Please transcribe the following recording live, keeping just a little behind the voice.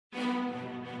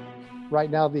right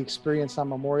now the experience on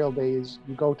Memorial Day is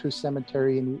you go to a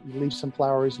cemetery and you leave some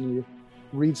flowers and you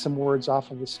read some words off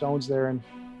of the stones there, and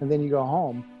then you go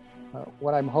home.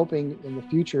 What I'm hoping in the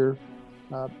future,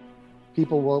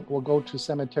 people will go to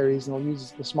cemeteries and they'll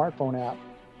use the smartphone app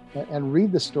and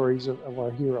read the stories of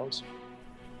our heroes.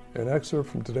 An excerpt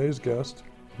from today's guest,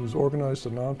 who's organized a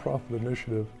nonprofit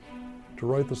initiative to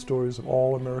write the stories of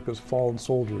all America's fallen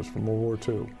soldiers from World War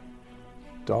II.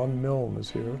 Don Milne is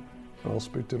here, and I'll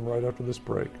speak to him right after this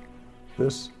break.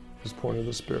 This is Point of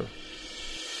the Spear.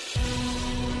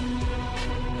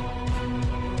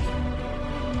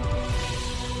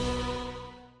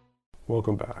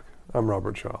 Welcome back. I'm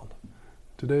Robert Child.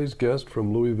 Today's guest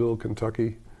from Louisville,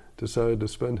 Kentucky, decided to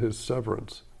spend his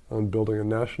severance on building a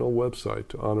national website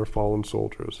to honor fallen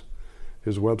soldiers.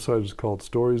 His website is called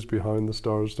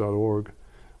storiesbehindthestars.org,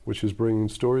 which is bringing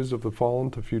stories of the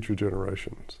fallen to future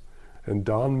generations. And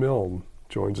Don Milne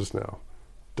joins us now.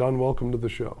 Don, welcome to the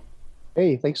show.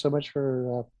 Hey, thanks so much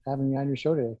for having me on your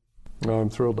show today. I'm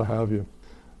thrilled to have you.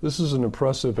 This is an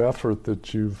impressive effort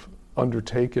that you've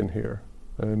undertaken here.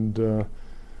 And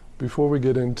before we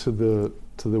get into the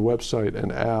website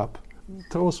and app,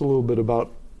 tell us a little bit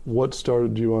about what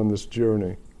started you on this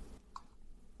journey.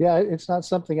 Yeah, it's not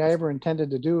something I ever intended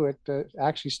to do. It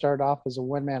actually started off as a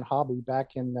one-man hobby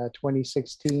back in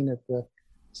 2016 at the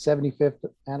 75th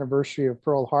anniversary of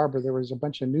Pearl Harbor. There was a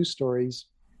bunch of news stories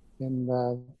in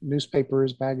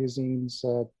newspapers, magazines,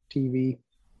 TV,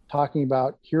 talking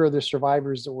about here are the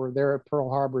survivors that were there at Pearl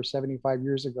Harbor 75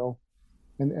 years ago.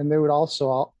 And they would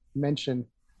also mention,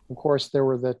 of course, there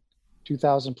were the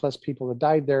 2,000 plus people that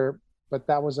died there, but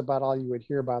that was about all you would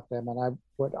hear about them. And I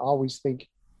would always think,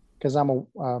 because I'm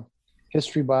a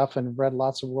history buff and read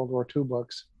lots of World War II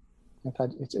books, I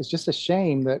thought it's just a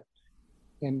shame that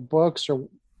in books or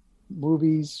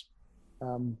movies,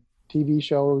 TV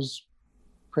shows,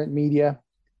 print media,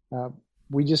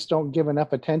 we just don't give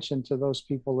enough attention to those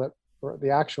people that were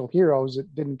the actual heroes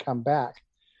that didn't come back.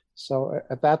 So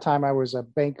at that time I was a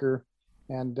banker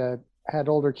and had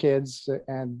older kids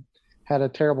and had a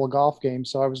terrible golf game.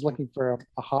 So I was looking for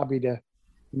a hobby to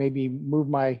maybe move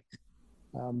my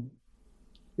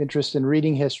interest in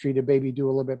reading history to maybe do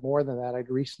a little bit more than that. I'd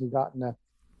recently gotten a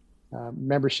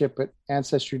membership at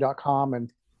Ancestry.com,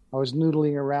 and I was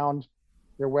noodling around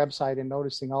their website and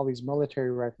noticing all these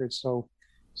military records. So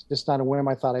just on a whim,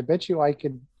 I thought, I bet you I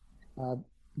could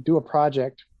do a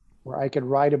project where I could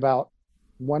write about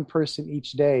one person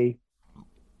each day.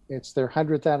 It's their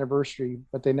 100th anniversary,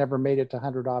 but they never made it to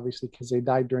 100, obviously, because they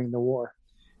died during the war.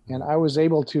 And I was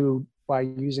able to, by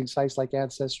using sites like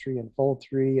Ancestry and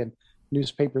Fold3 and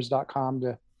newspapers.com,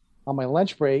 to, on my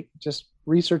lunch break, just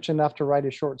research enough to write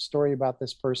a short story about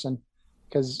this person,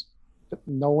 because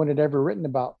no one had ever written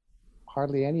about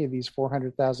hardly any of these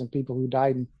 400,000 people who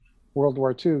died in World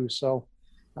War II. So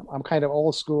I'm kind of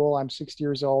old school. I'm 60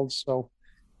 years old. So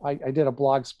I did a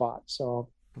blog spot. So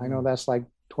I know that's like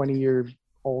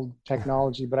 20-year-old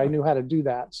technology, but I knew how to do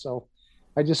that. So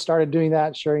I just started doing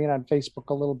that, sharing it on Facebook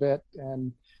a little bit.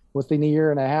 And within a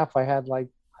year and a half, I had like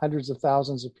hundreds of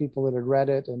thousands of people that had read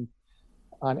it. And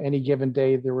on any given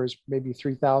day, there was maybe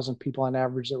 3,000 people on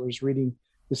average that was reading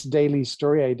this daily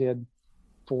story I did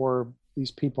for these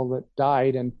people that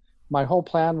died. And my whole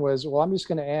plan was, well, I'm just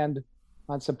going to end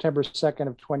on September 2nd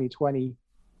of 2020,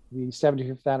 the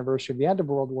 75th anniversary of the end of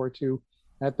World War II.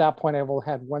 And at that point, I will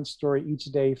have one story each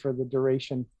day for the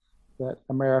duration that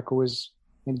America was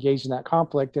engaged in that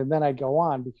conflict. And then I go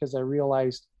on, because I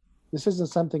realized this isn't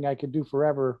something I could do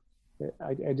forever.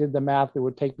 I did the math. It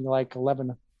would take me like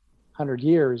 1,100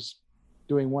 years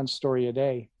doing one story a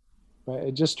day. But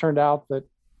it just turned out that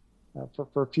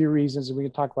for a few reasons, and we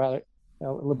can talk about it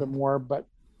a little bit more, but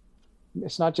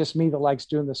it's not just me that likes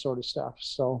doing this sort of stuff.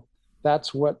 So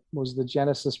that's what was the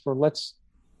genesis for let's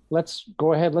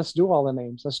go ahead, let's do all the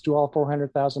names. Let's do all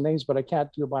 400,000 names, but I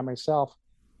can't do it by myself.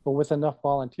 But with enough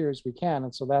volunteers, we can.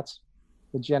 And so that's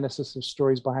the genesis of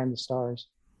Stories Behind the Stars.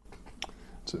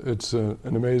 It's an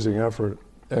amazing effort.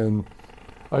 And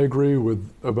I agree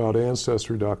about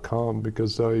Ancestry.com,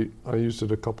 because I used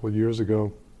it a couple of years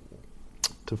ago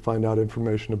to find out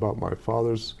information about my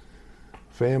father's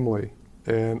family.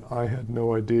 And I had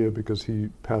no idea, because he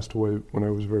passed away when I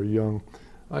was very young.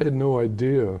 I had no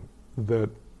idea that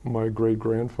my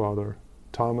great-grandfather,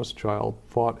 Thomas Child,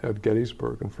 fought at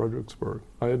Gettysburg and Fredericksburg.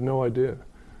 I had no idea.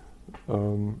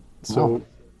 So,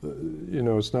 you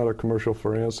know, it's not a commercial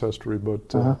for Ancestry,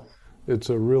 but it's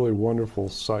a really wonderful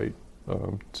site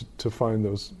to find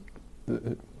those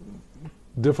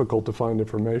difficult to find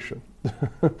information.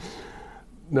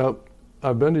 Now,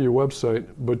 I've been to your website,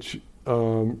 but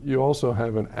you also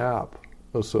have an app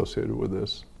associated with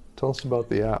this. Tell us about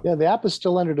the app. Yeah, the app is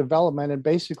still under development, and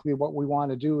basically what we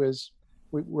want to do is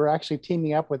we're actually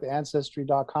teaming up with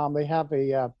Ancestry.com. They have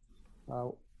a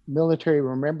military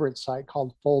remembrance site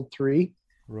called Fold3,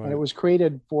 Right. and it was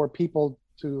created for people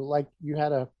to, like, you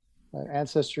had an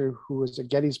ancestor who was at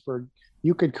Gettysburg.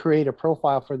 You could create a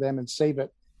profile for them and save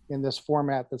it in this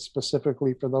format that's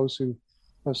specifically for those who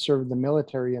have served the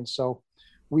military. And so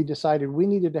we decided we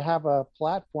needed to have a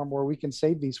platform where we can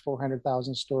save these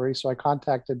 400,000 stories. So I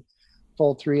contacted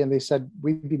Fold3, and they said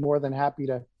we'd be more than happy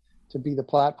to be the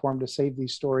platform to save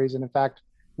these stories. And in fact,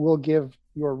 we'll give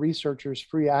your researchers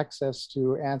free access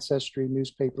to Ancestry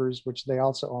newspapers, which they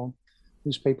also own,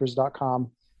 newspapers.com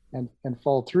and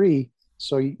Fold3.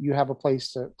 So you have a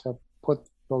place to put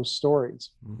those stories.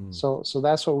 Mm-hmm. So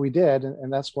that's what we did.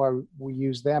 And that's why we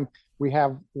use them. We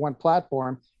have one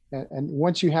platform. And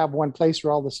once you have one place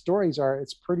where all the stories are,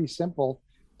 it's pretty simple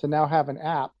to now have an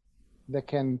app that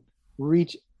can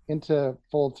reach into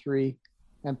Fold3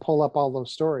 and pull up all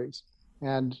those stories.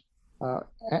 And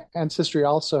Ancestry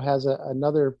also has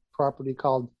another property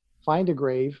called Find a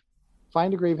Grave.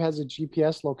 Find a Grave has a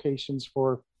GPS locations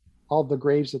for all the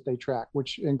graves that they track,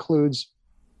 which includes,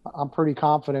 I'm pretty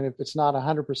confident, if it's not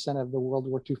 100% of the World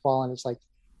War II fallen, it's like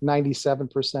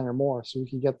 97% or more. So we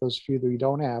can get those few that we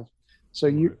don't have. So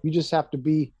you just have to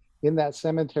be in that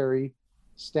cemetery,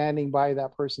 standing by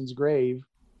that person's grave,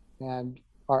 and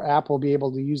our app will be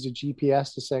able to use the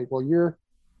GPS to say, well, your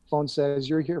phone says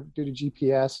you're here due to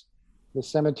GPS. The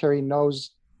cemetery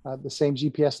knows the same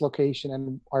GPS location,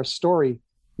 and our story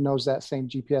knows that same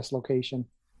GPS location.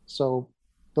 So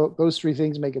those three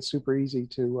things make it super easy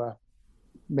to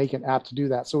make an app to do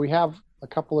that. So we have a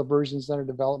couple of versions under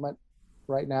development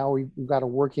right now. We've got a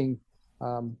working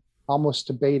almost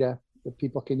to beta that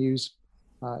people can use.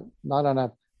 Not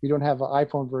on we don't have an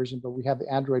iPhone version, but we have the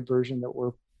Android version that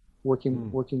we're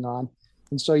working on.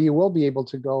 And so you will be able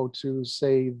to go to,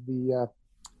 say,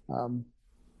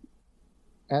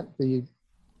 at the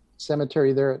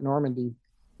cemetery there at Normandy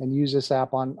and use this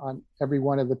app on every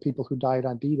one of the people who died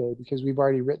on D-Day, because we've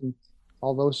already written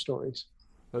all those stories.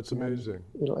 That's amazing.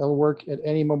 It'll work at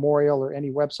any memorial or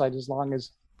any website as long as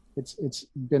it's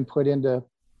been put into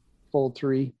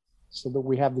Fold3 so that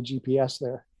we have the GPS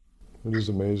there. It is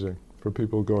amazing for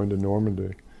people going to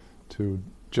Normandy to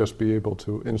just be able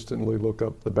to instantly look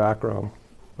up the background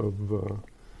of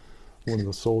one of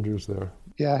the soldiers there.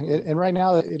 Yeah, and right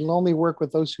now it'll only work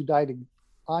with those who died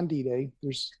on D-Day.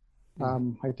 There's,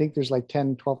 I think there's like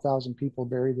 10, 12,000 people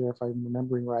buried there, if I'm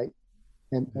remembering right.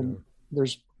 And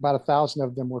there's about 1,000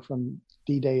 of them were from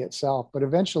D-Day itself. But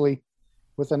eventually,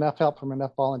 with enough help from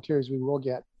enough volunteers, we will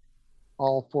get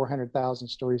all 400,000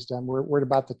 stories done. We're at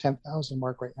about the 10,000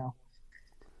 mark right now.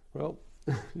 Well,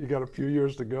 you got a few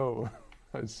years to go,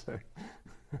 I'd say.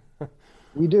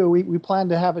 We do. We plan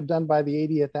to have it done by the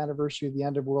 80th anniversary of the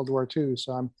end of World War II.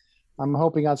 So I'm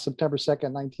hoping on September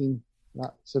 2nd,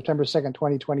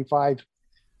 2025,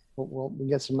 we'll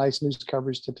get some nice news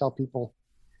coverage to tell people,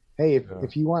 hey,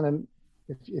 if you want to,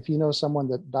 if you know someone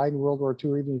that died in World War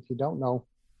II, or even if you don't know,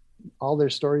 all their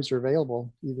stories are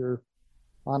available either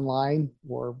online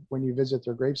or when you visit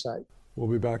their gravesite. We'll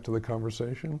be back to the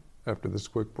conversation after this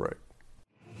quick break.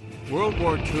 World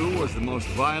War II was the most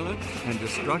violent and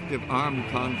destructive armed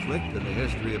conflict in the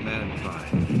history of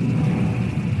mankind.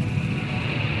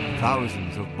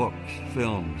 Thousands of books,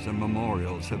 films, and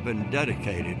memorials have been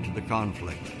dedicated to the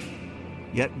conflict.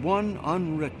 Yet one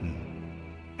unwritten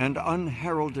and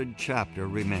unheralded chapter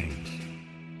remains.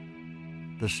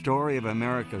 The story of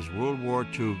America's World War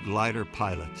II glider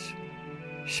pilots,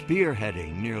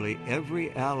 spearheading nearly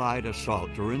every Allied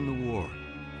assault during the war.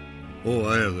 Oh,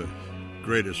 I have the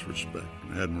greatest respect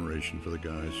and admiration for the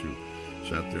guys who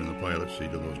sat there in the pilot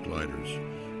seat of those gliders.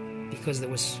 Because there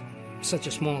was such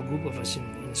a small group of us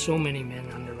and so many men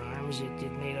under arms,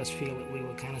 it made us feel that we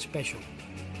were kind of special.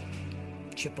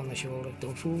 Chip on the shoulder,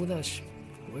 don't fool with us,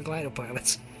 we're glider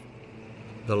pilots.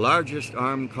 The largest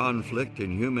armed conflict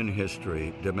in human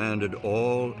history demanded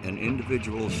all an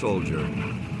individual soldier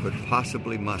could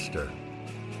possibly muster,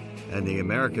 and the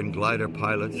American glider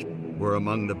pilots were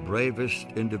among the bravest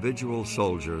individual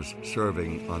soldiers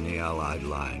serving on the Allied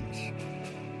lines.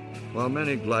 While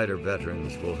many glider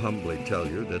veterans will humbly tell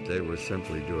you that they were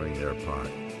simply doing their part,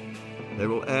 they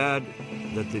will add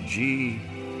that the G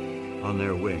on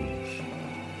their wings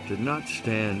did not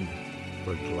stand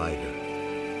for glider.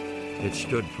 It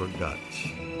stood for guts.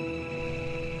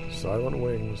 Silent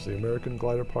Wings, the American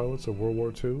glider pilots of World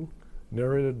War II,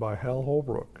 narrated by Hal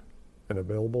Holbrook and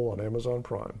available on Amazon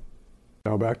Prime.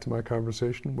 Now back to my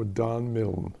conversation with Don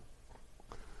Milne.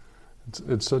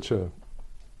 It's such an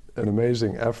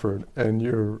amazing effort, and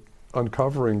you're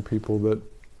uncovering people that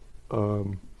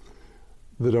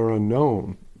that are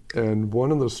unknown. And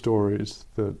one of the stories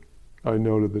that I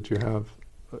noted that you have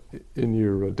in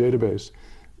your database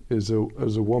is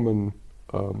a woman,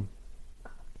 I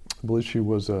believe she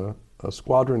was a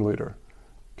squadron leader,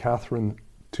 Catherine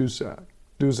Duzak.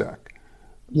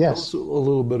 Yes. Tell us a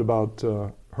little bit about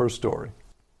her story.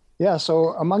 Yeah,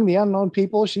 so among the unknown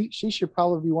people, she should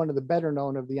probably be one of the better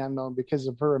known of the unknown because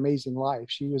of her amazing life.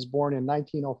 She was born in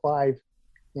 1905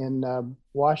 in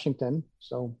Washington,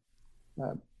 so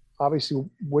obviously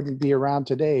wouldn't be around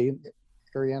today.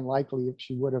 Very unlikely if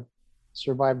she would have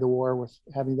survived the war with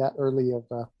having that early of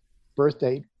a birth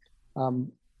date.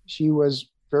 She was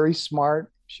very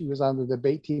smart. She was on the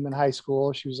debate team in high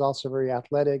school. She was also very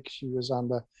athletic. She was on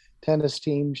the tennis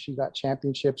team. She got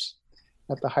championships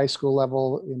at the high school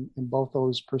level in both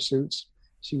those pursuits.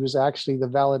 She was actually the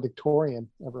valedictorian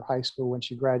of her high school when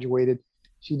she graduated.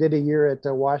 She did a year at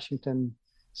Washington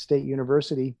State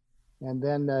University, and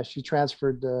then she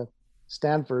transferred to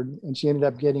Stanford, and she ended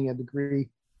up getting a degree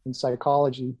in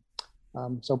psychology.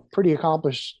 So pretty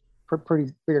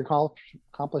big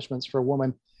accomplishments for a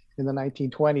woman in the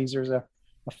 1920s. There's a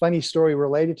funny story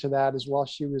related to that. As while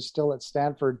she was still at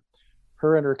Stanford,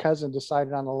 her and her cousin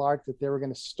decided on a lark that they were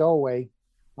going to stow away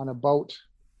on a boat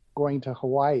going to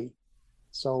Hawaii.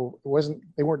 So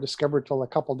they weren't discovered till a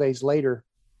couple days later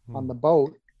on the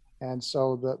boat. And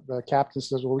so the captain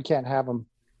says, well, we can't have them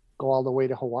go all the way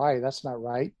to Hawaii. That's not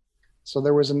right. So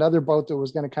there was another boat that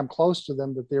was going to come close to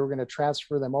them that they were going to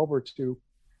transfer them over to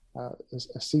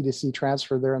a sea-to-sea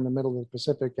transfer there in the middle of the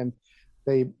Pacific. And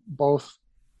they both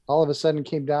all of a sudden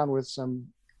came down with some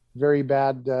very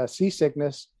bad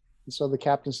seasickness. And so the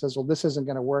captain says, well, this isn't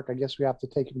going to work. I guess we have to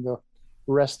take them the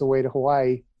rest of the way to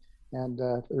Hawaii. And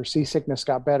their seasickness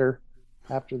got better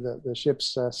after the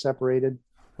ships separated.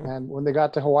 And when they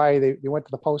got to Hawaii, they went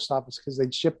to the post office because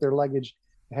they'd shipped their luggage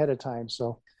ahead of time.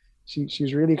 So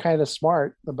she's really kind of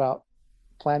smart about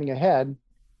planning ahead.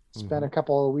 Spent a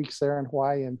couple of weeks there in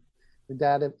Hawaii, and her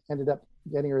dad ended up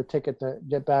getting her a ticket to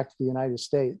get back to the United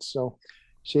States. So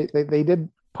they did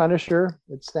punish her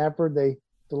at Stanford. They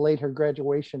delayed her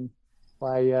graduation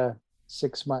by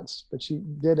 6 months, but she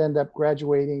did end up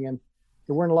graduating, and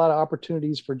there weren't a lot of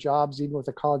opportunities for jobs, even with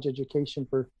a college education,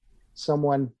 for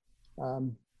someone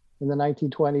in the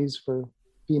 1920s for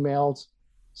females.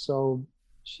 So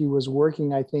she was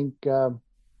working, I think, in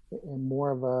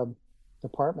more of a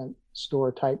department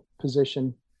store type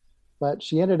position, but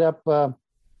she ended up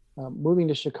moving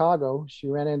to Chicago. She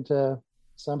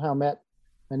somehow met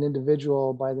an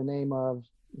individual by the name of,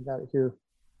 I got it here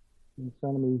in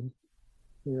front of me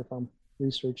here if I'm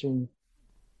researching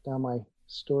down my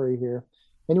story here.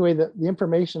 Anyway, the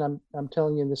information I'm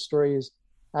telling you in this story is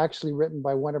actually written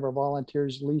by one of our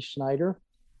volunteers, Lee Schneider.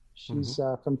 She's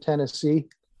from Tennessee,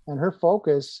 and her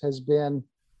focus has been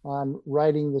on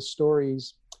writing the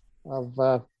stories of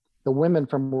the women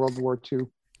from World War II.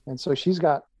 And so she's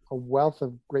got a wealth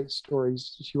of great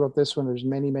stories. She wrote this one. There's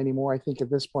many, many more. I think at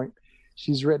this point,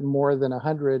 she's written more than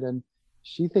 100, and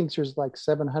she thinks there's like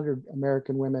 700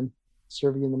 American women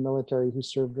serving in the military who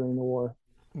served during the war.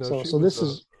 No,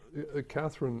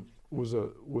 Catherine was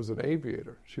an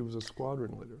aviator. She was a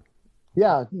squadron leader.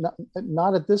 Yeah,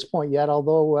 not at this point yet,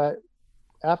 although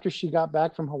after she got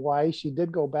back from Hawaii, she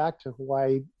did go back to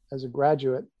Hawaii as a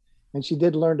graduate, and she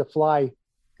did learn to fly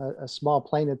a small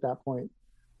plane at that point.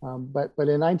 But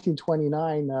in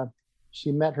 1929,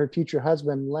 she met her future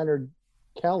husband, Leonard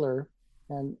Keller,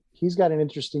 and he's got an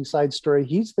interesting side story.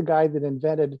 He's the guy that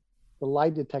invented the lie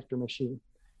detector machine.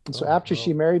 And so after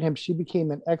she married him, she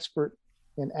became an expert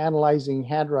in analyzing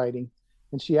handwriting.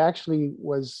 And she actually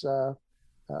was a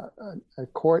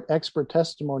court expert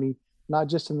testimony, not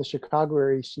just in the Chicago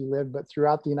area she lived, but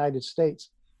throughout the United States.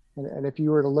 And if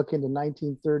you were to look into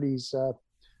 1930s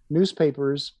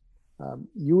newspapers,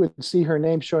 you would see her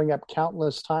name showing up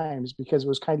countless times because it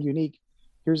was kind of unique.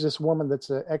 Here's this woman that's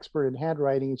an expert in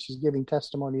handwriting, and she's giving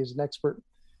testimony as an expert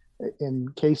in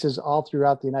cases all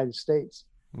throughout the United States.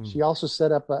 She also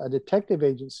set up a detective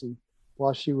agency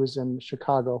while she was in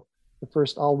Chicago, the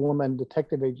first all-woman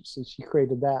detective agency. She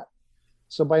created that.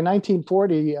 So by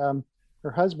 1940,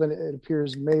 her husband, it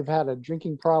appears, may have had a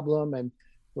drinking problem and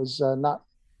was not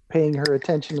paying her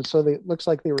attention. And so it looks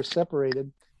like they were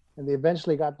separated, and they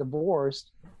eventually got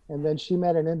divorced. And then she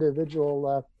met an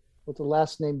individual with the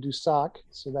last name Duzak.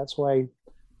 So that's why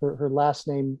her last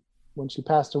name, when she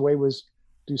passed away, was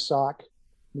Duzak,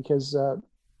 because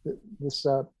this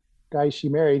guy she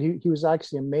married, he was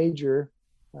actually a major,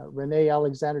 Rene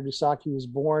Alexander Duzak. He was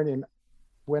born in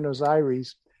Buenos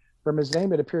Aires. From his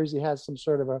name, it appears he has some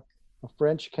sort of a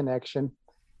French connection.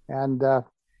 And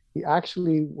He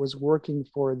actually was working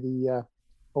for the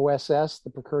OSS, the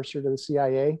precursor to the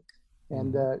CIA.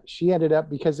 And she ended up,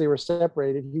 because they were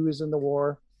separated, he was in the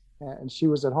war and she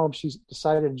was at home. She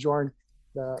decided to join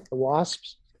the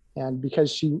WASPs. And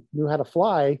because she knew how to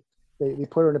fly, they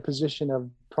put her in a position of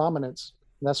prominence.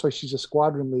 And that's why she's a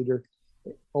squadron leader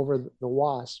over the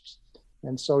WASPs.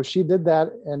 And so she did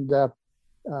that. And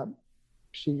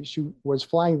she was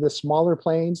flying the smaller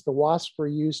planes. The WASPs were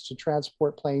used to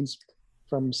transport planes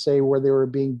from, say, where they were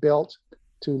being built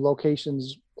to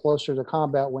locations closer to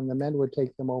combat when the men would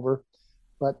take them over.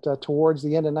 But towards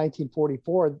the end of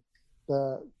 1944,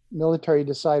 the military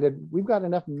decided, we've got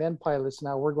enough men pilots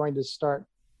now. We're going to start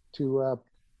to,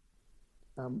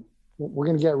 we're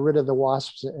going to get rid of the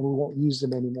WASPs and we won't use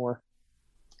them anymore.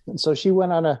 And so she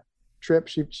went on a trip.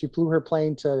 She flew her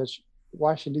plane to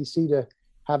Washington, D.C. to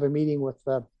have a meeting with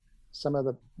some of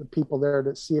the people there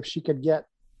to see if she could get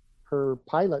her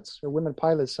women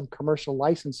pilots, some commercial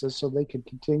licenses so they could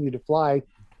continue to fly.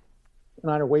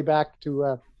 And on her way back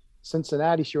to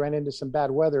Cincinnati, she ran into some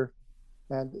bad weather,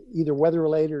 and either weather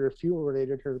related or fuel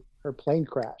related, her plane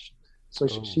crashed. So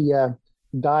she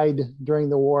died during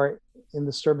the war in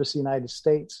the service of the United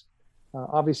States.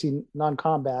 Obviously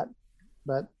non-combat,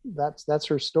 but that's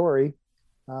her story.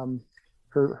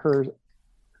 Her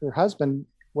husband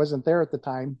wasn't there at the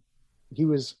time. He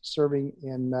was serving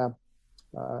in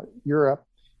Europe.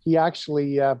 He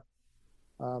actually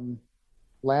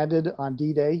landed on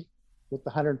D-Day with the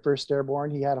 101st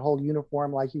Airborne. He had a whole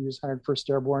uniform like he was 101st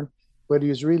Airborne, but he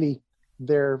was really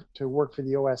there to work for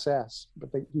the OSS. But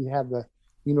he had the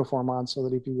uniform on so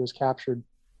that if he was captured,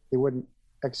 they wouldn't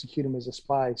execute him as a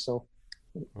spy. So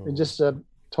just a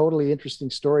totally interesting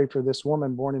story for this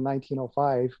woman born in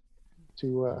 1905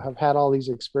 to have had all these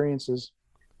experiences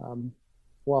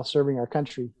while serving our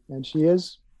country. And she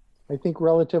is, I think,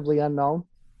 relatively unknown.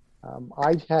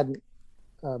 I hadn't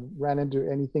ran into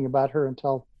anything about her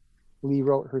until Lee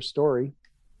wrote her story.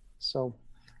 So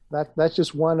that's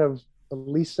just one of at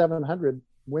least 700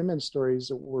 women's stories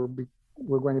that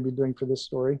we're going to be doing for this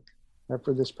story,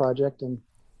 for this project. And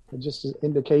just an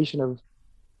indication of,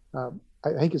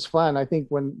 I think it's fun. I think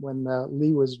when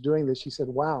Lee was doing this, she said,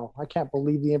 wow, I can't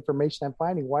believe the information I'm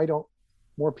finding. Why don't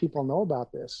more people know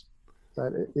about this?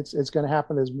 But it's going to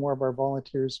happen as more of our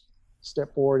volunteers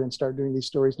step forward and start doing these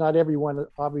stories. Not everyone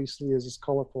obviously is as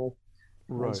colorful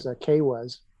as Kay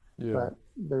was, but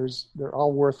they're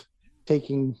all worth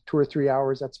taking 2 or 3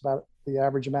 hours. That's about the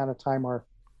average amount of time our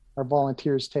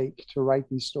volunteers take to write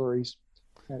these stories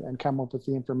and come up with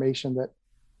the information that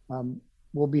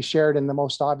will be shared in the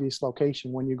most obvious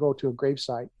location. When you go to a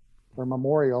gravesite or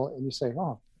memorial and you say,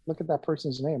 oh, look at that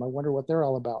person's name, I wonder what they're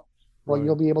all about. Well,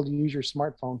 you'll be able to use your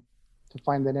smartphone to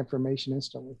find that information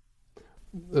instantly.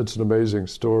 It's an amazing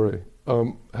story.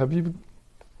 Have you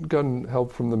gotten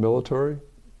help from the military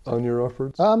on your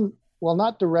efforts? Well,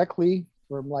 not directly,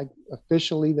 or like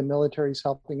officially the military's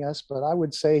helping us, but I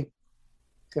would say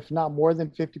if not more than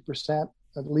 50%,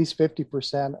 at least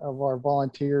 50% of our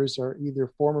volunteers are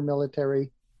either former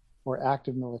military or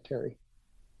active military.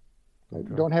 Okay.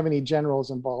 We don't have any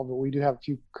generals involved, but we do have a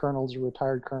few colonels or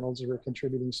retired colonels who are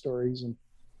contributing stories, and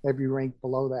every rank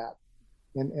below that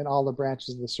in all the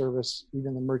branches of the service,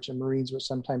 even the Merchant Marines, which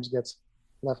sometimes gets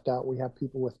left out. We have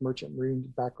people with Merchant Marine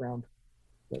background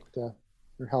that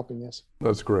are helping us.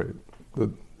 That's great.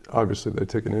 Obviously, they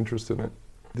take an interest in it.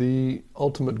 The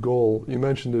ultimate goal, you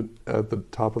mentioned it at the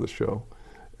top of the show,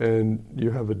 and you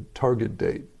have a target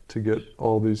date to get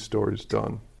all these stories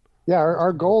done. Yeah,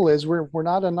 our goal is we're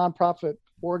not a nonprofit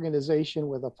organization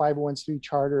with a 501c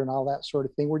charter and all that sort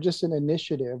of thing. We're just an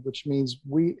initiative, which means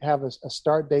we have a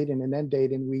start date and an end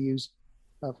date, and we use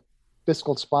a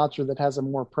fiscal sponsor that has a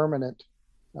more permanent,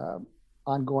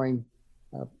 ongoing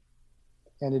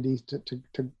entity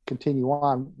to continue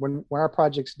on. When our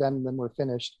project's done, then we're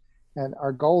finished. And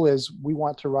our goal is we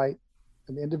want to write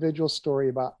an individual story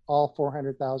about all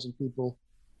 400,000 people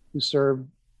who served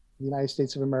the United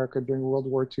States of America during World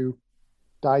War II,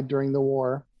 died during the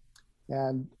war.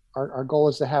 And our goal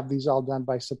is to have these all done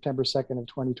by September 2nd of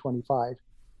 2025.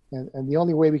 And the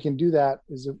only way we can do that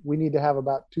is that we need to have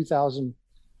about 2,000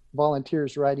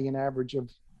 volunteers writing an average of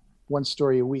one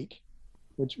story a week,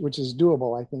 which is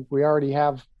doable. I think we already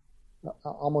have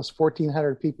almost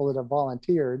 1,400 people that have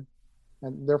volunteered,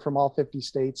 and they're from all 50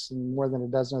 states and more than a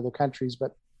dozen other countries,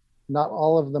 but not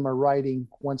all of them are writing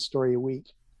one story a week.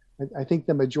 I think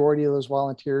the majority of those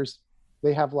volunteers,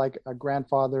 they have like a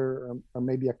grandfather or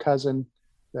maybe a cousin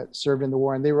that served in the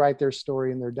war, and they write their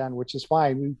story and they're done, which is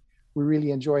fine. We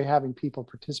really enjoy having people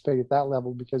participate at that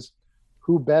level, because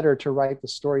who better to write the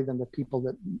story than the people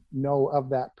that know of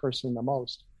that person the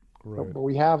most? Right. But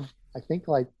we have, I think,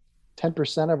 like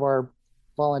 10% of our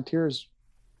volunteers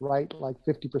write like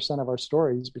 50% of our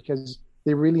stories because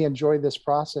they really enjoy this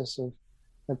process of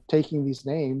taking these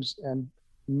names and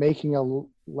making a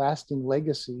lasting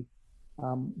legacy.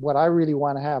 What I really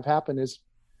want to have happen is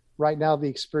right now the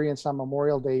experience on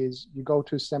Memorial Day is you go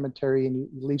to a cemetery and you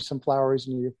leave some flowers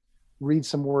and you read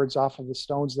some words off of the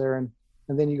stones there and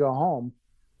then you go home.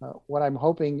 What I'm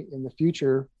hoping in the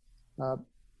future,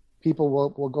 people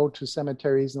will go to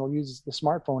cemeteries and they'll use the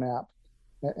smartphone app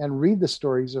and read the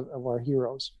stories of our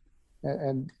heroes.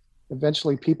 And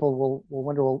eventually people will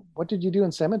wonder, well, what did you do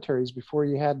in cemeteries before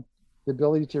you had the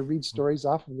ability to read stories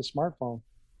off of the smartphone?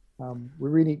 We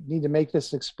really need to make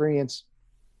this experience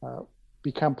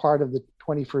become part of the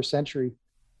 21st century.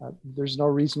 There's no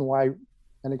reason why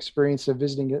an experience of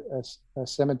visiting a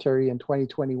cemetery in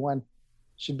 2021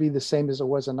 should be the same as it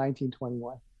was in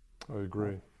 1921. I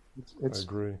agree. It's I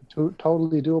agree.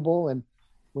 Totally doable, and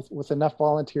with enough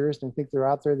volunteers, and I think they're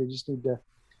out there. They just need to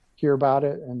hear about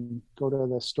it and go to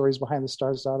the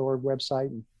storiesbehindthestars.org website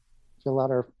and fill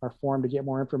out our form to get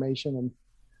more information, and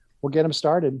we'll get them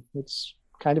started. It's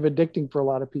kind of addicting for a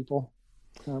lot of people.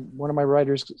 One of my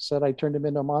writers said I turned him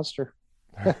into a monster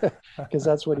because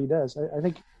that's what he does. I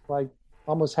think like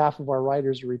almost half of our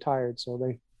writers are retired, so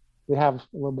they have a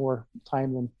little more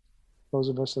time than those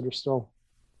of us that are still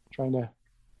trying to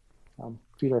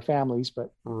feed our families.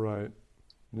 But right,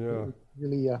 yeah,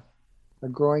 really a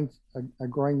growing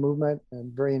movement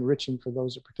and very enriching for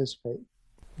those that participate.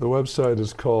 The website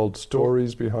is called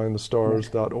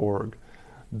storiesbehindthestars.org.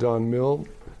 Don Mill,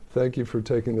 thank you for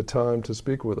taking the time to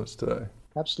speak with us today.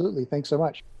 Absolutely. Thanks so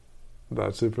much.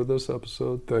 That's it for this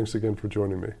episode. Thanks again for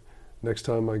joining me. Next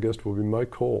time, my guest will be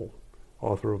Mike Cole,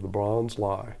 author of The Bronze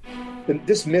Lie.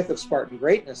 This myth of Spartan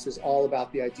greatness is all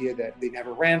about the idea that they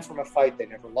never ran from a fight, they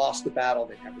never lost the battle,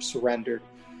 they never surrendered.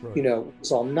 Right. You know,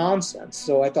 it's all nonsense.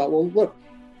 So I thought, well, look,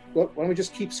 why don't we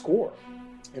just keep score?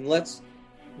 And let's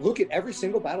look at every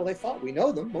single battle they fought. We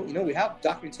know them. Well, you know, we have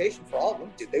documentation for all of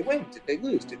them. Did they win? Did they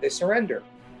lose? Did they surrender?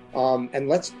 And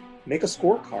let's make a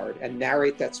scorecard and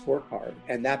narrate that scorecard.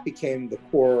 And that became the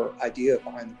core idea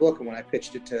behind the book. And when I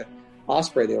pitched it to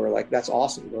Osprey, they were like, that's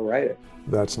awesome, go write it.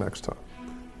 That's next time.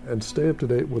 And stay up to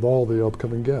date with all the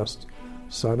upcoming guests.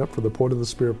 Sign up for the Point of the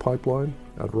Spear pipeline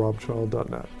at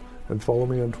robchild.net and follow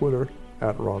me on Twitter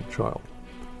at robchild.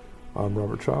 I'm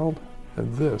Robert Child,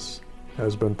 and this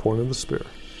has been Point of the Spear.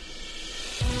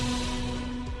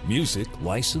 Music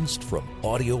licensed from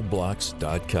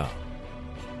audioblocks.com.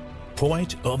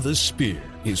 Point of the Spear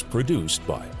is produced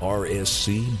by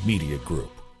RSC Media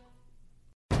Group.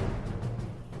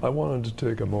 I wanted to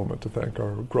take a moment to thank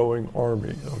our growing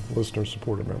army of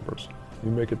listener-supported members.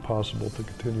 You make it possible to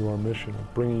continue our mission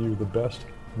of bringing you the best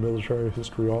military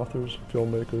history authors,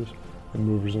 filmmakers, and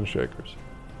movers and shakers.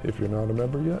 If you're not a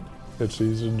member yet, it's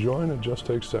easy to join. It just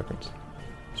takes seconds.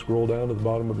 Scroll down to the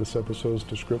bottom of this episode's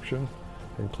description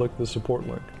and click the support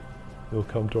link. You'll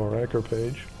come to our anchor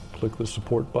page, click the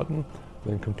support button,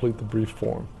 then complete the brief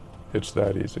form. It's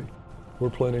that easy.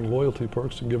 We're planning loyalty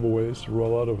perks and giveaways to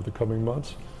roll out over the coming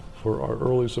months for our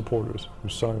early supporters who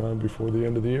sign on before the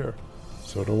end of the year.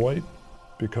 So don't wait.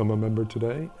 Become a member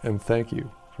today, and thank you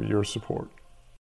for your support.